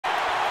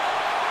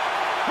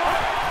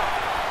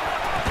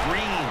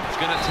Green's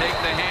going to take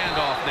the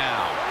handoff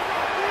now.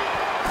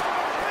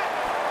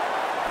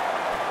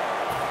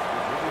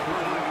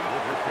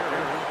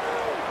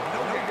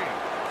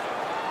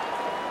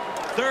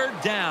 Third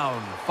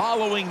down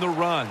following the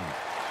run.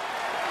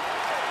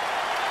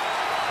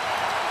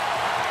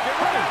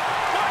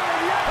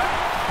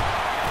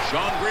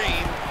 Sean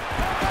Green.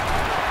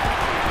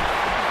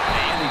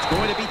 And he's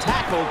going to be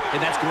tackled,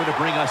 and that's going to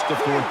bring us to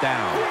fourth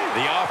down.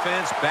 The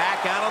offense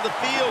back out on the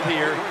field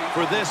here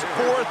for this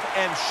fourth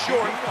and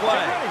short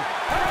play.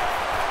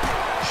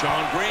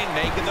 Sean Green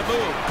making the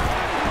move.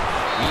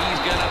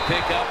 He's going to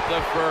pick up the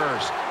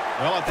first.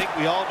 Well, I think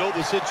we all know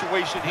the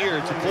situation here.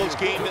 It's a close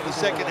game in the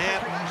second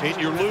half,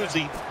 and you're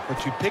losing,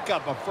 but you pick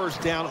up a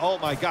first down. Oh,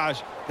 my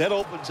gosh, that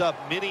opens up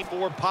many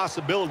more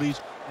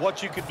possibilities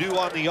what you can do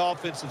on the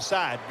offensive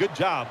side. Good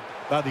job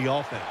by the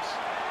offense.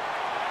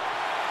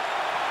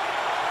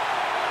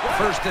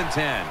 First and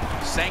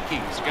 10.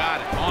 Sankey's got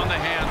it on the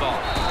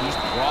handoff. He's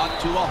brought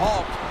to a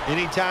halt.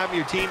 Anytime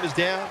your team is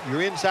down,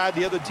 you're inside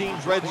the other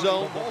team's red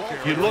zone,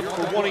 you look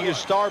for one of your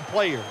star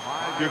players,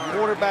 your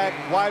quarterback,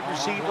 wide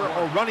receiver,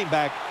 or running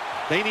back.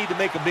 They need to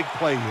make a big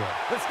play here.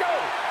 Let's go.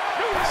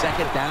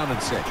 Second down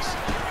and 6.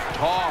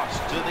 Toss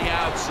to the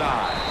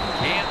outside.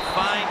 Can't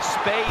find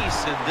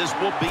space, and this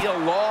will be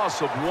a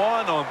loss of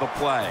 1 on the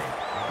play.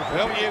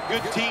 Well, when you have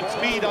good team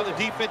speed on the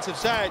defensive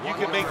side, you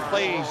can make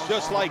plays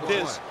just like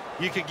this.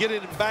 You can get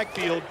it in the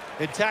backfield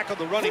and tackle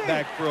the running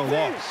back for a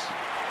loss.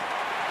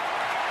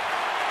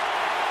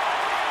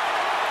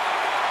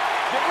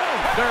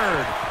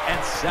 Third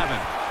and 7.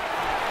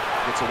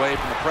 Gets away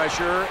from the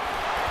pressure.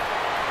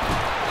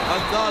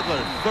 Another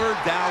third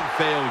down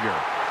failure.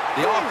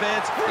 The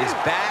offense is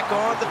back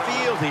on the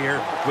field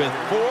here with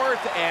 4th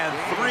and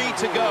 3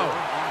 to go.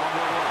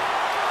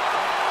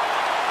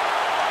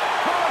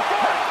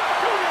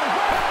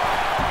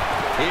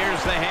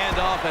 Here's the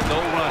handoff, and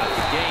they'll run it.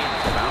 The game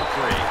is about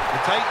 3.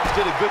 The Titans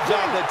did a good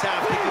job that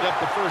time picking up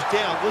the first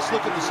down. Let's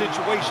look at the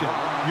situation.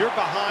 You're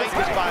behind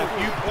just by a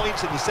few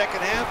points in the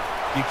second half.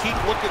 You keep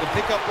looking to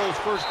pick up those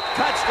first.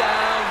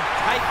 Touchdown,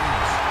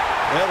 Titans.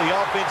 Well, the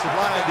offensive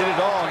line did it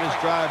all on this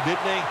drive,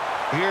 didn't they?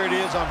 Here it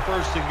is on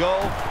first and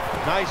goal.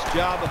 Nice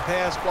job of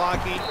pass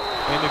blocking,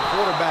 and the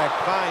quarterback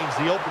finds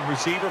the open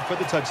receiver for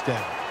the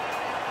touchdown.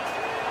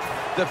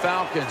 The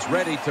Falcons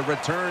ready to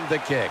return the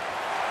kick.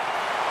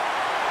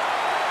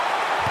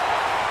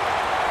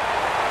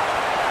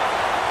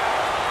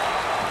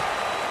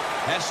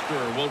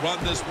 Hester will run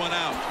this one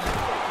out.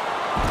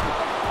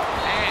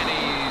 And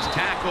he's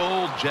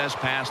tackled just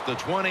past the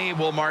 20.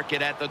 We'll mark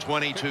it at the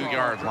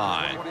 22-yard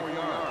line.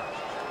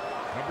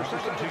 Number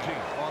 17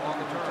 on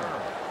the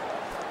turn.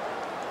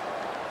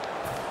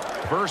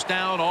 First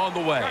down on the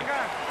way.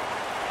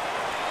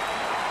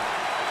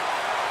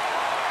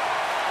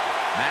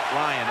 Matt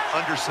Ryan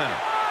under center.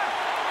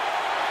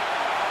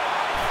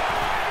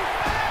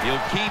 He'll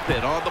keep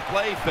it on the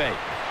play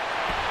fake.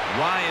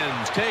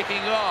 Ryan's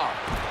taking off.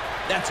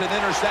 That's an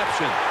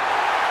interception.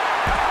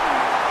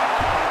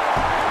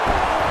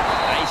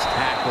 Nice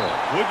tackle.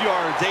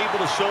 Woodyard is able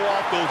to show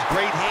off those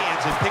great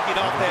hands and picking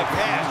off that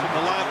pass from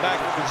the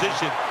linebacker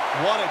position.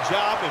 What a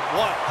job and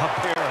what a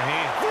pair of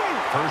hands.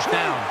 First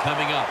down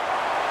coming up.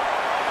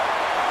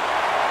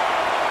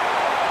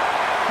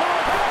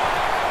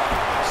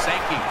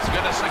 Sankey's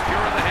going to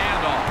secure the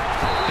handoff.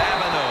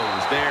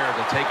 Babineau's there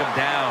to take him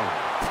down.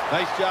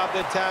 Nice job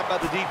that time by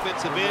the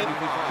defensive end.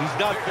 He's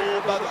not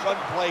fooled by the run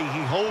play. He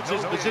holds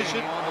his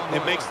position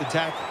and makes the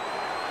tackle.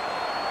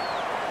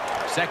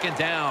 Second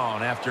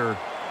down after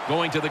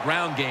going to the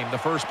ground game the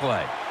first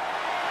play.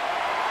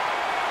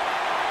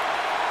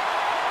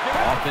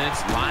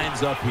 Offense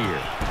lines up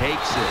here.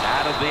 Takes it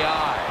out of the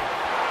eye.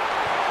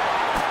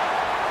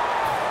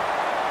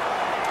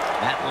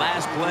 That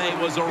last play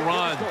was a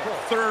run.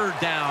 Third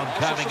down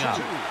coming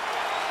up.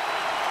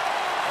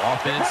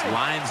 Offense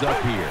lines up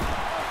here.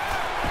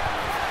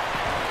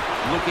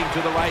 Looking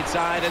to the right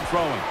side and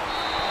throwing.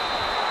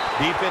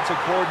 Defensive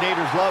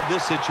coordinators love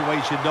this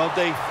situation, don't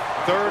they?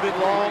 Third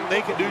and long,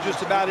 they can do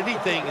just about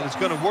anything, and it's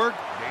going to work,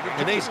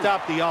 and they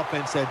stop the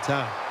offense that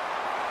time.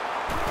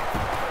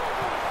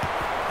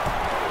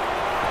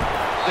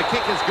 The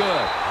kick is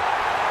good.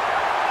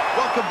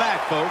 Welcome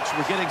back, folks.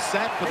 We're getting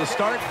set for the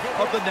start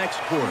of the next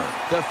quarter.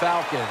 The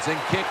Falcons in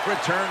kick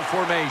return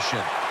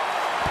formation.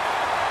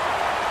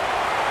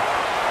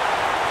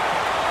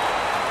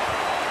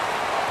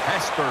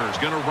 Hester's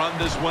going to run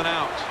this one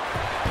out.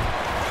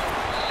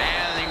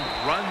 And he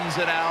runs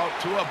it out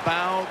to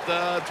about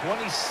the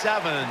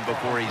 27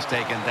 before he's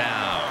taken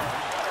down.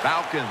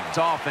 Falcons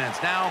offense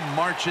now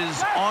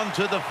marches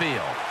onto the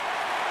field.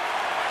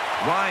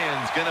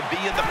 Ryan's going to be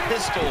in the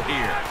pistol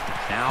here.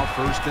 Now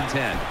first and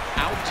 10.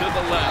 Out to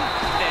the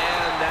left.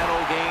 And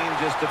that'll gain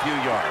just a few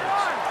yards.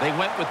 They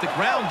went with the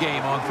ground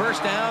game on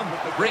first down,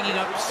 bringing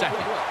up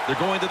second.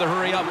 They're going to the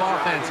hurry-up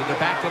offense, and they're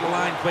back to the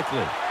line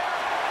quickly.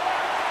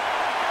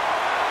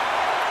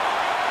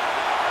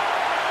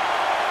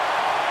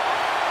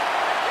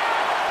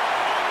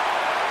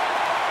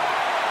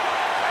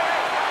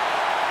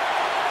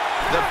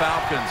 The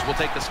Falcons will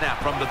take the snap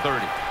from the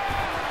 30.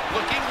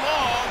 Looking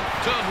long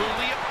to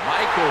Julio.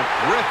 Michael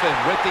Griffin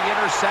with the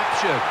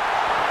interception.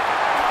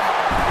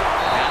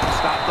 And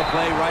stop the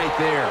play right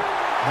there.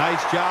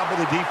 Nice job of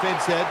the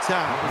defense that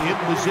time. In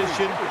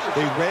position,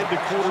 they read the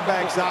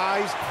quarterback's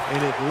eyes,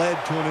 and it led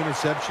to an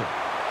interception.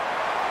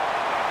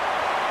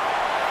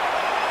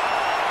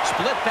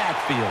 Split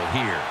backfield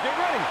here.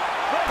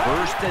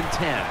 First and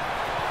 10.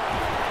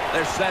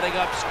 They're setting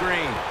up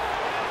screen.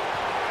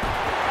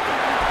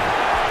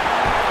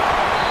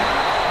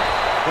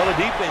 Well, the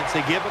defense,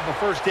 they give up a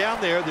first down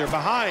there. They're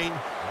behind.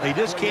 They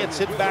just can't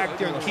sit back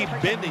there and keep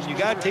bending. You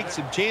got to take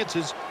some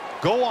chances.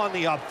 Go on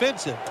the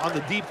offensive, on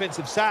the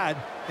defensive side,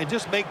 and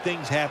just make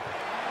things happen.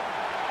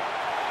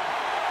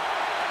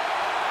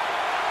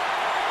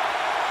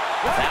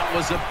 That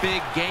was a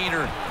big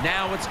gainer.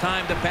 Now it's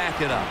time to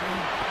back it up.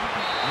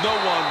 No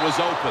one was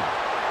open.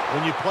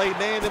 When you play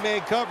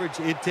man-to-man coverage,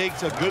 it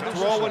takes a good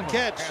throw and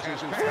catch.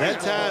 That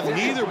time,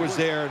 neither was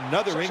there.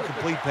 Another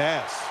incomplete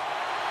pass.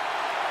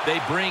 They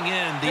bring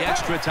in the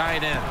extra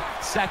tight end.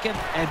 Second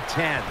and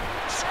 10.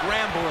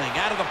 Scrambling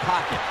out of the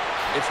pocket.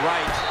 It's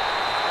right.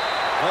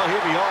 Well, here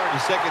we are in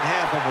the second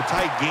half of a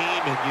tight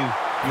game, and you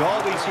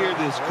always hear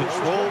this,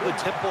 control the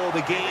tempo of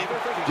the game,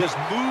 just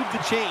move the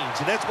chains,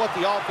 and that's what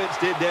the offense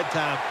did that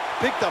time.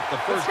 Picked up the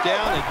first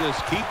down and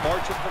just keep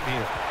marching from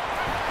here.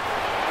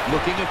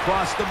 Looking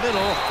across the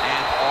middle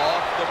and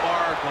off the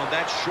mark on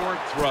that short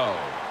throw.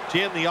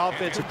 Jim, the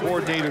offensive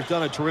coordinator's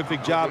done a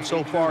terrific job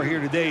so far here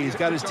today. He's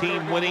got his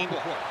team winning.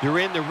 They're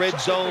in the red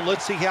zone.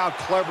 Let's see how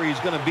clever he's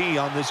going to be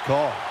on this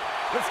call.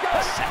 Let's go.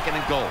 Second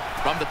and goal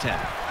from the 10.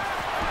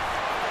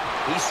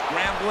 He's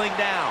scrambling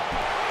down.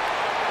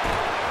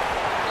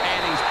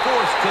 And he's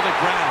forced to the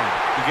ground.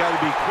 You got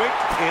to be quick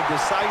and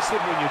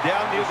decisive when you're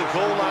down near the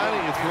goal line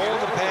and you're throwing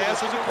the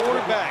pass as a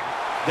quarterback.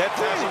 That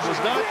time it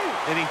was not,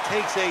 and he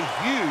takes a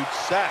huge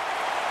sack.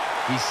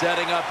 He's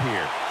setting up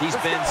here. He's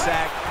been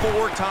sacked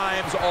 4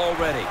 times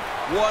already.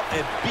 What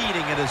a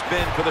beating it has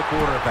been for the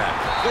quarterback.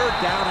 Third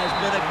down has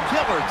been a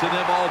killer to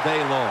them all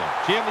day long.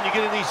 Jim, when you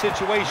get in these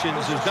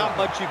situations, there's not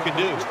much you can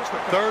do.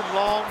 Third and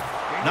long,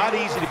 not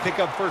easy to pick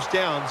up first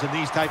downs in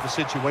these type of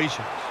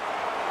situations.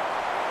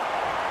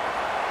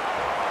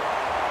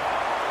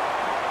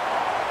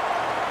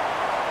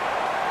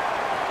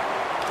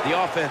 The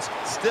offense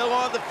still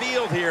on the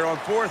field here on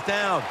 4th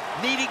down,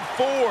 needing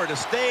 4 to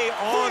stay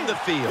on the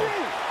field.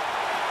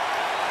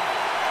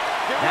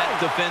 That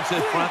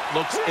defensive front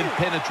looks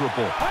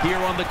impenetrable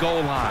here on the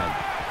goal line.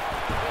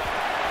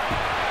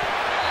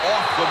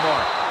 Off the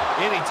mark.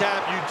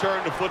 Anytime you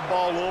turn the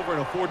football over in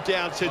a 4th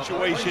down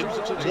situation,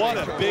 what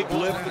a big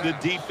lift for the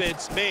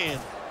defense. Man,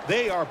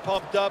 they are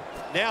pumped up.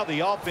 Now the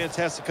offense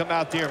has to come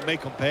out there and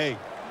make them pay.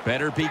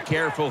 Better be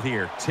careful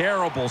here.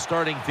 Terrible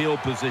starting field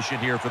position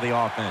here for the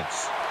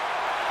offense.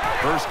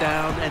 First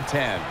down and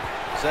 10.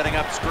 Setting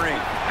up screen.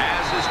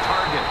 Has his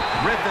target.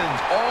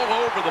 Griffins all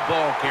over the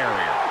ball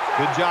carrier.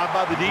 Good job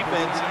by the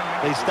defense.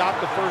 They stopped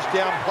the first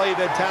down play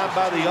that time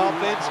by the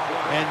offense,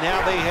 and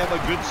now they have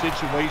a good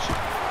situation.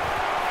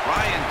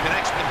 Ryan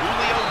connects with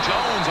Julio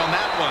Jones on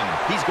that one.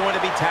 He's going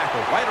to be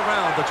tackled right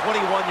around the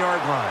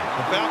 21-yard line.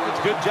 The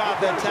Falcons, good job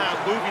that time,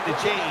 moving the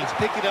chains,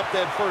 picking up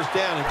that first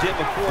down. And, Jim,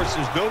 of course,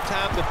 there's no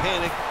time to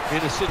panic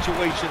in a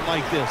situation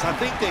like this. I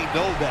think they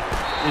know that.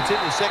 It's in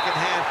the second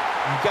half.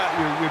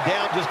 You're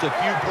down just a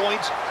few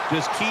points.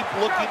 Just keep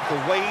looking for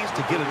ways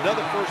to get another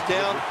first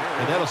down,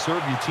 and that'll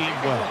serve your team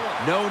well.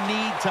 No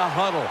need to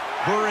huddle.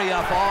 Hurry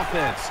up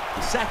offense.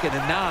 Second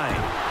and 9.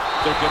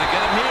 They're going to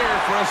get him here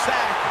for a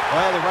sack.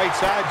 Well, the right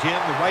side, Jim,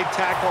 the right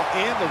tackle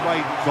and the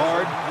right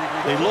guard.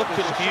 They look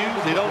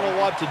confused. They don't know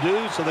what to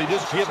do, so they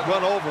just get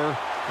run over,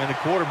 and the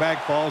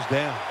quarterback falls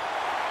down.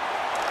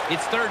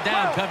 It's third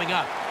down coming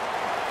up.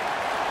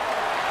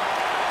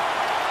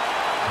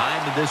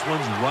 Time in this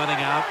one's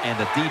running out, and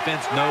the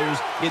defense knows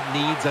it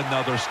needs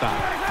another stop.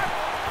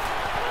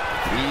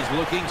 He's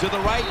looking to the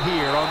right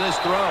here on this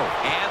throw,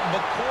 and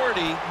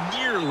McCourty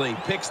nearly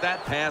picks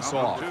that pass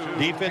off.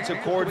 Defensive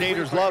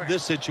coordinators love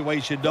this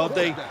situation, don't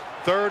they?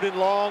 Third and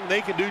long,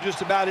 they can do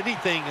just about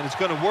anything, and it's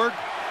going to work,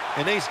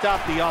 and they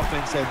stop the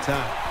offense that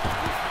time.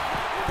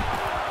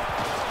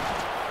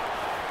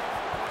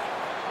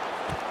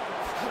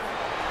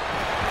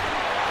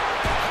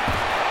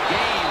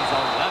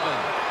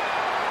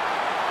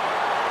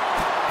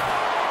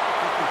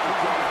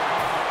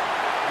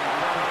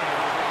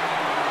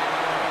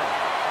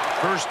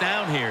 First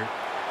down here.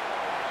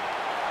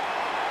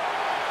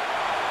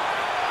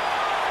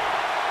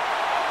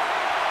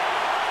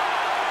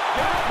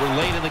 We're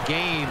late in the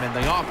game, and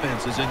the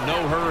offense is in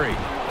no hurry.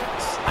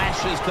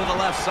 Slashes to the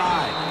left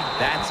side.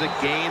 That's a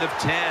gain of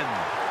 10.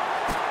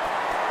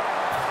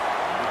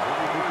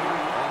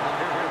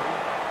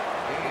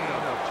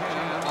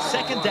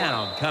 Second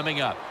down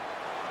coming up.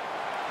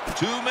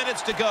 2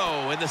 minutes to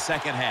go in the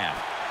second half.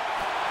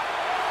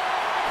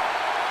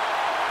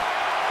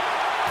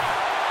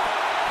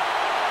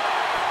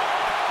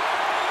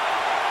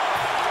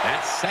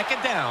 That's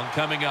second down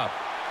coming up.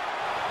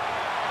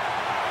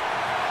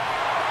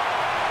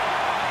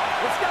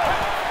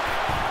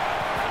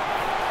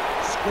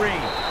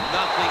 screen.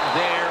 Nothing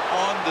there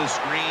on the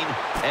screen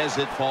as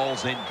it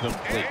falls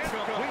incomplete.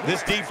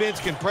 This defense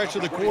can pressure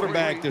the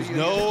quarterback. There's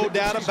no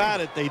doubt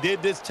about it. They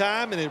did this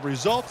time, and it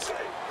results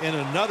in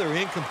another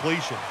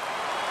incompletion.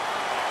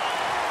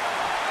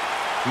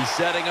 He's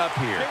setting up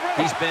here.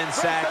 He's been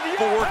sacked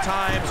 4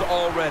 times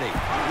already.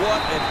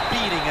 What a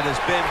beating it has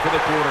been for the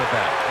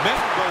quarterback.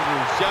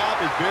 Mettenberger's job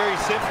is very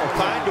simple.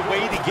 Find a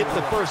way to get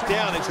the first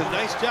down. It's a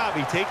nice job.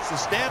 He takes the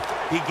snap.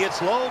 He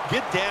gets low.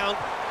 Get down.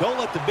 Don't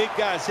let the big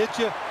guys hit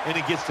you, and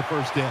he gets the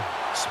first down.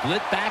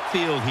 Split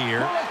backfield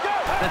here.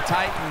 The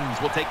Titans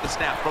will take the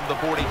snap from the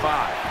 45.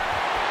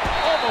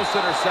 Almost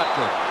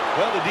intercepted.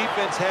 Well, the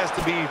defense has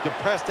to be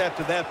depressed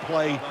after that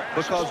play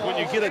because when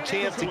you get a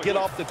chance to get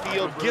off the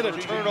field, get a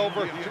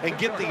turnover, and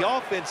get the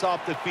offense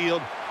off the field,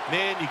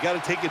 man, you got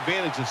to take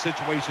advantage of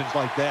situations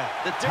like that.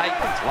 The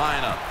Titans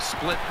line up,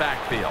 split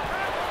backfield.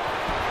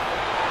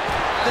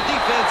 The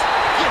defense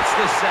gets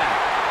the sack.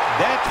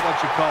 That's what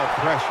you call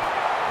pressure.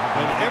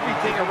 When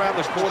everything around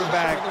the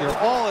quarterback,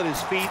 they're all at his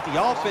feet. The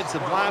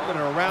offensive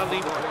linemen are around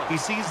him. He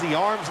sees the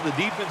arms of the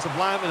defensive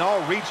linemen all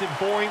reaching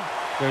for him.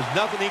 There's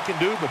nothing he can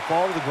do but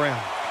fall to the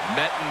ground.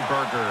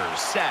 Mettenberger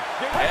set.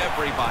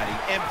 Everybody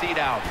emptied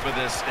out for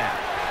this snap.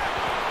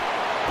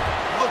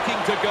 Looking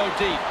to go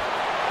deep.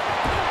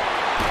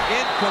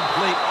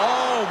 Incomplete.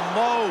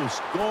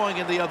 Almost going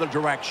in the other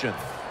direction.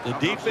 The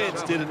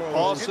defense did an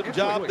awesome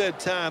job that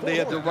time. They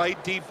had the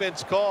right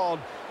defense called,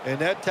 and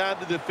that time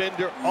the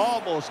defender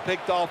almost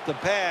picked off the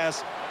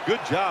pass.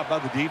 Good job by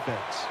the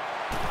defense.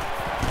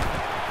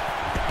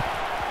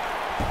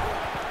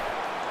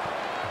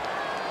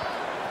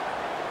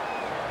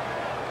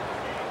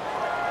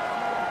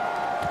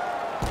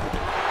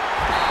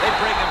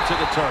 To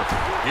the turf.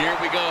 Here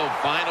we go.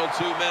 Final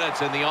 2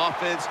 minutes, and the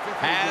offense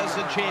has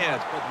a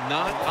chance, but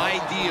not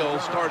ideal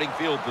starting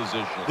field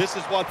position. This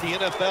is what the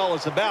NFL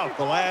is about.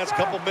 The last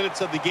couple minutes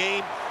of the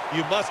game,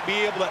 you must be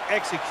able to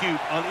execute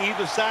on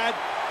either side.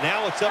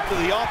 Now it's up to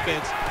the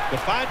offense to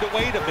find a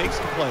way to make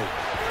some plays.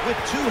 With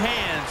 2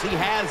 hands, he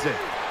has it.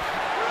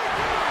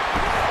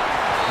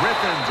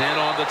 Griffin's in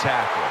on the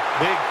tackle.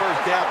 Big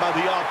first down by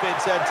the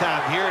offense that time.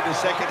 Here in the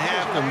second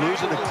half, they're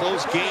losing a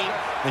close game.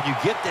 And you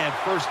get that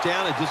first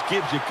down, it just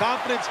gives you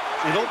confidence.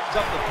 It opens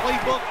up the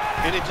playbook,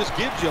 and it just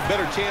gives you a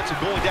better chance of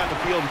going down the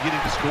field and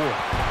getting the score.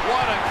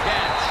 What a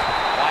catch.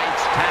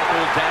 White's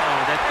tackled down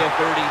at the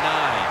 39.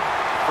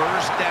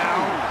 First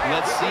down.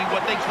 Let's see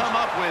what they come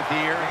up with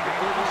here.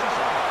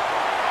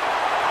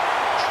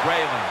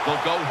 Trailing.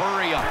 They'll go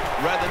hurry up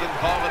rather than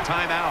call a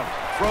timeout.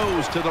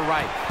 Throws to the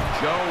right.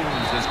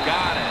 Jones has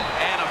got it.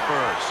 And a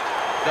first.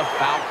 The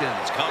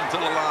Falcons come to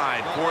the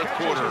line, 4th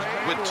quarter,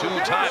 with 2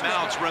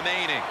 timeouts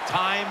remaining.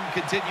 Time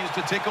continues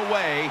to tick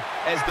away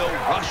as they'll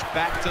rush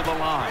back to the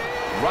line.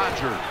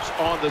 Rodgers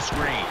on the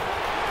screen.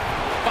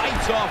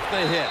 Fights off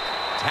the hit.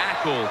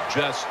 Tackled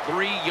just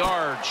 3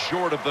 yards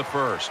short of the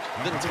first.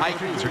 The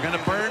Titans are going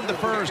to burn the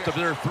first of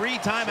their 3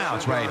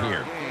 timeouts right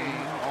here.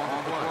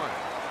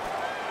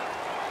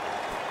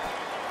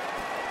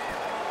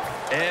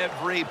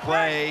 Every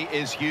play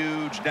is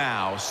huge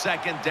now.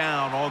 2nd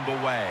down on the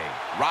way.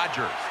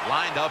 Rodgers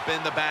lined up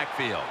in the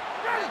backfield.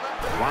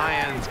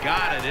 Ryan's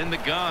got it in the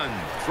gun.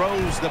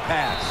 Throws the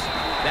pass.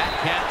 That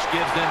catch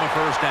gives them a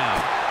first down.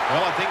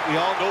 Well, I think we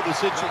all know the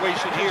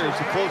situation here. It's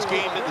a close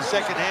game in the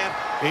second half,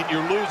 and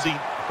you're losing,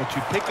 but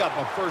you pick up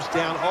a first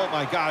down. Oh,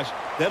 my gosh,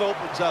 that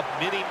opens up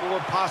many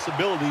more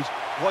possibilities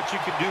what you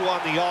can do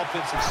on the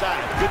offensive side.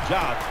 Good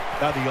job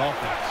by the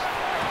offense.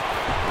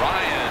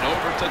 Ryan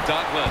over to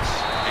Douglas.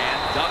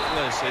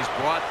 Douglas is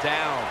brought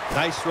down.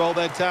 Nice throw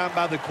that time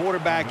by the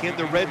quarterback in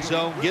the red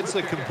zone. Gets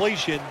the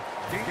completion.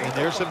 And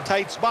there's some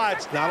tight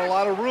spots. Not a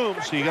lot of room,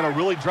 so you got to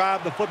really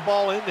drive the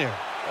football in there.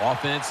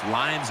 Offense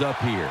lines up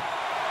here.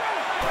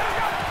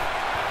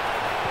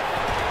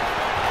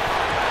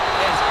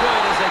 As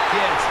good as it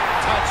gets.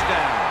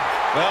 Touchdown.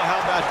 Well, how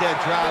about that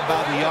drive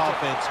by the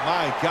offense?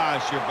 My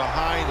gosh, you're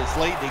behind. It's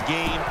late in the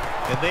game.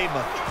 And they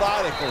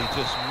methodically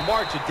just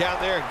march it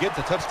down there and get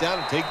the touchdown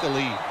and take the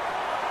lead.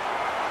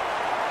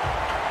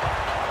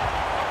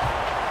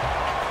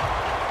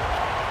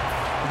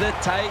 The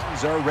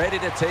Titans are ready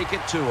to take it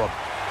to them.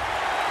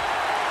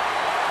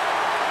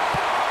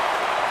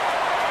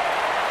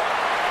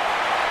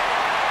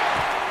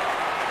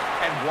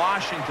 And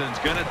Washington's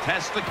going to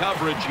test the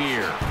coverage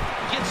here.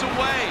 Gets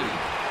away.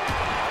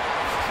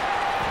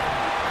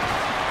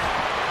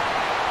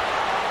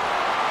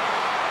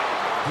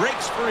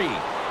 Breaks free.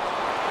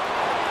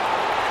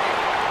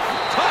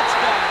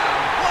 Touchdown.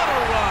 What a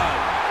run.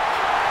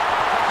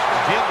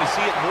 Jim, we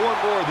see it more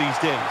and more these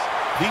days.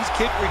 These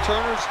kick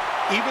returners,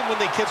 even when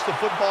they catch the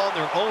football in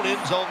their own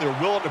end zone, they're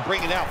willing to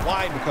bring it out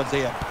wide because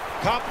they have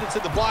confidence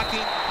in the blocking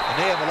and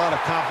they have a lot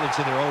of confidence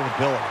in their own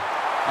ability.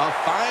 A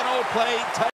final play.